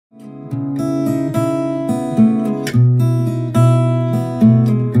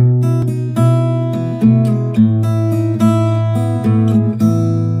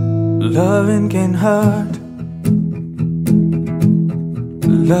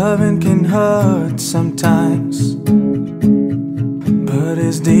Loving can hurt sometimes, but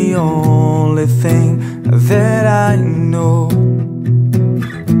it's the only thing that I know.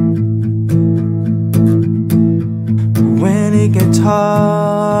 When it gets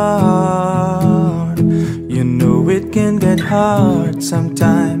hard, you know it can get hard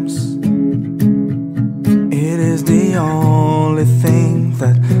sometimes. It is the only thing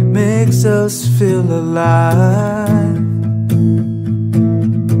that makes us feel alive.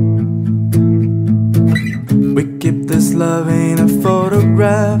 We keep this love in a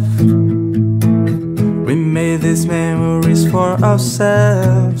photograph. We made these memories for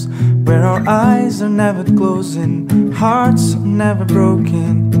ourselves, where our eyes are never closing, hearts are never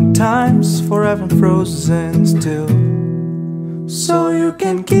broken, and time's forever frozen still. So you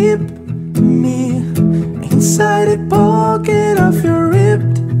can keep me inside the pocket of your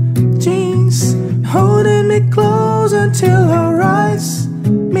ripped jeans, holding me close until our eyes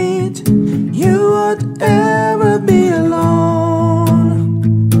meet. You won't ever be alone.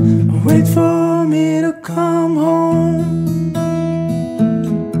 Wait for me to come home.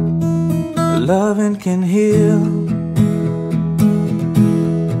 Loving can heal,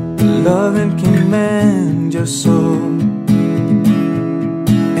 loving can mend your soul,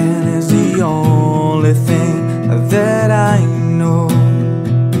 and it's the only thing that I know.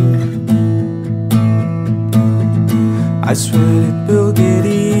 I swear it will get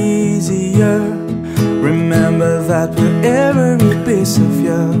easier. Remember that we're every piece of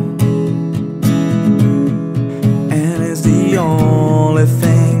you, and it's the only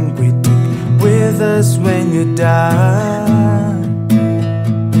thing we take with us when you die.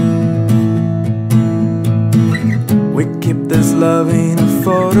 We keep this love in a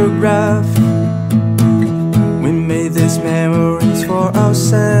photograph. We made these memories for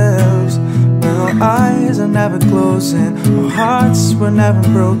ourselves, where our eyes are never closing, our hearts were never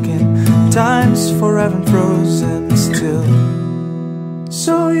broken, time's forever frozen still.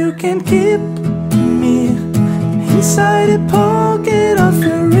 So you can keep me inside the pocket of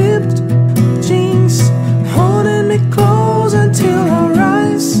your ripped jeans, holding me close until our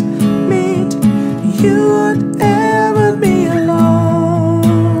eyes meet. You won't ever be alone.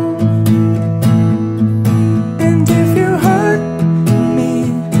 And if you hurt me,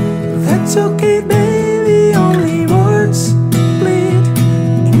 that's okay, baby, only words bleed.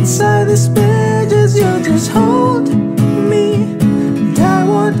 Inside these pages you just hold me, and I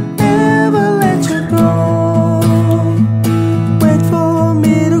won't ever let you go. Wait for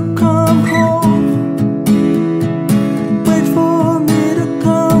me to come home. Wait for me to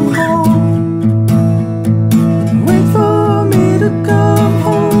come home. Wait for me to come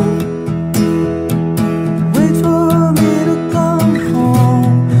home. Wait for me to come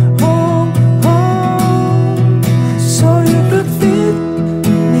home. Home, home. So you could fit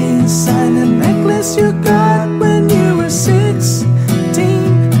me inside the necklace you got when you were 16,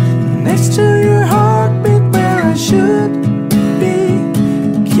 next to your heartbeat where I should be.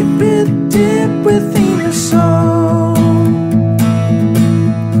 Keep it deep within your soul.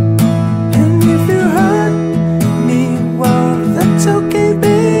 And if you hurt me, well, that's okay,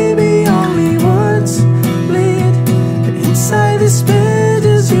 baby, only words bleed. Inside these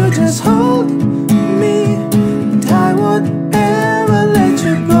pages you just hold me, and I won't ever let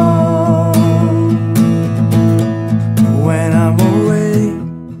you go. When I'm away,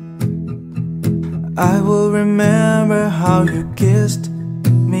 I will remember how you kissed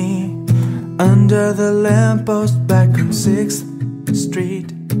me under the lamppost back on 6th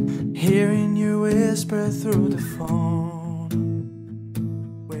Street, hearing you whisper through the phone.